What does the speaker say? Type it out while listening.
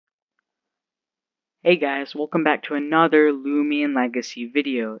Hey guys, welcome back to another Loomian Legacy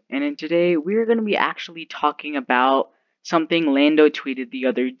video, and in today we're going to be actually talking about something Lando tweeted the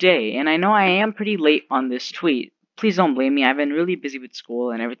other day, and I know I am pretty late on this tweet. Please don't blame me, I've been really busy with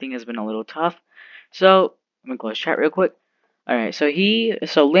school and everything has been a little tough, so I'm going to close chat real quick. Alright, so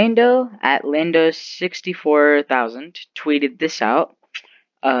Lando at Lando64,000 tweeted this out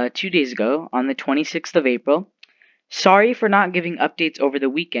 2 days ago on the 26th of April. Sorry for not giving updates over the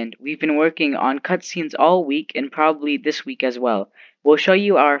weekend. We've been working on cutscenes all week and probably this week as well. We'll show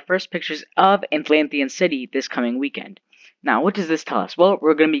you our first pictures of Antlanthian City this coming weekend. Now, what does this tell us? Well,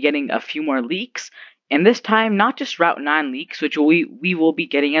 we're going to be getting a few more leaks, and this time not just Route 9 leaks, which we will be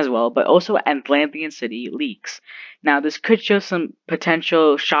getting as well, but also Antlanthian City leaks. Now, this could show some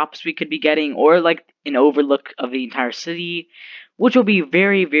potential shops we could be getting, or like an overlook of the entire city, which will be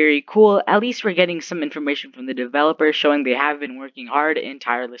very, very cool. At least we're getting some information from the developers showing they have been working hard and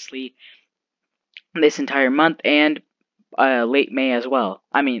tirelessly this entire month and late May as well.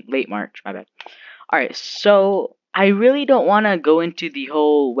 I mean, late March, my bad. Alright, so I really don't want to go into the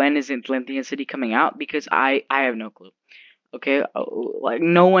whole when is Atlantean City coming out because I have no clue. Okay, like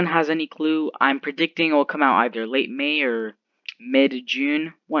no one has any clue. I'm predicting it will come out either late May or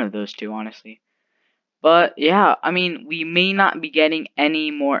mid-June. One of those two, honestly. But yeah, I mean, we may not be getting any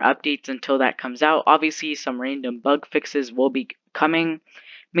more updates until that comes out. Obviously, some random bug fixes will be coming.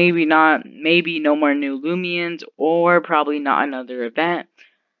 Maybe not, maybe no more new Loomians, or probably not another event.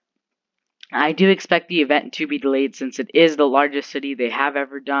 I do expect the event to be delayed since it is the largest city they have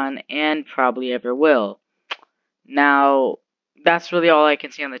ever done and probably ever will. Now, that's really all I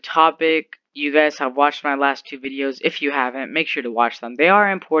can say on the topic. You guys have watched my last two videos. If you haven't, make sure to watch them. They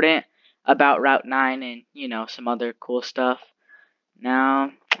are important about Route 9 and, you know, some other cool stuff. Now,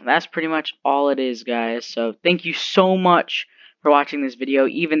 that's pretty much all it is, guys. So, thank you so much for watching this video,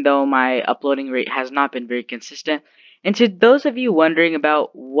 even though my uploading rate has not been very consistent. And to those of you wondering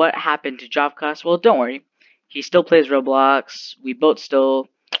about what happened to Jobcast, well, don't worry. He still plays Roblox. We both still.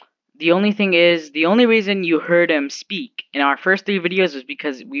 The only thing is, the only reason you heard him speak in our first three videos was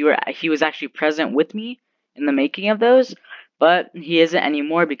because he was actually present with me in the making of those, but he isn't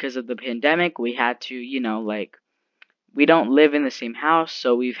anymore because of the pandemic. We had to, you know, like, we don't live in the same house,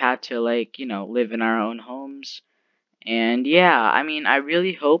 so we've had to, like, you know, live in our own homes. And yeah, I mean, I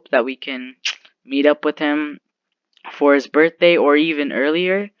really hope that we can meet up with him for his birthday or even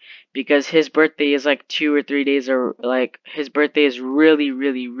earlier, because his birthday is like 2 or 3 days, or like his birthday is really,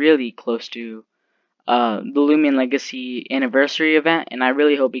 really, really close to the Loomian Legacy anniversary event, and I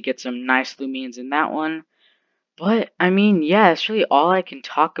really hope he gets some nice Loomians in that one. But I mean, yeah, that's really all I can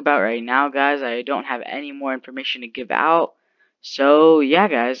talk about right now, guys. I don't have any more information to give out. So yeah,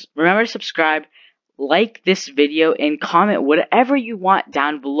 guys, remember to subscribe, like this video, and comment whatever you want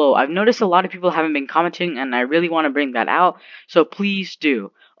down below. I've noticed a lot of people haven't been commenting, and I really want to bring that out, so please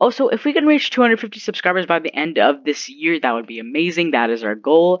do. Also, if we can reach 250 subscribers by the end of this year, that would be amazing. That is our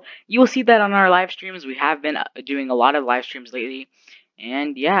goal. You will see that on our live streams. We have been doing a lot of live streams lately.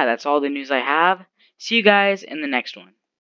 And yeah, that's all the news I have. See you guys in the next one.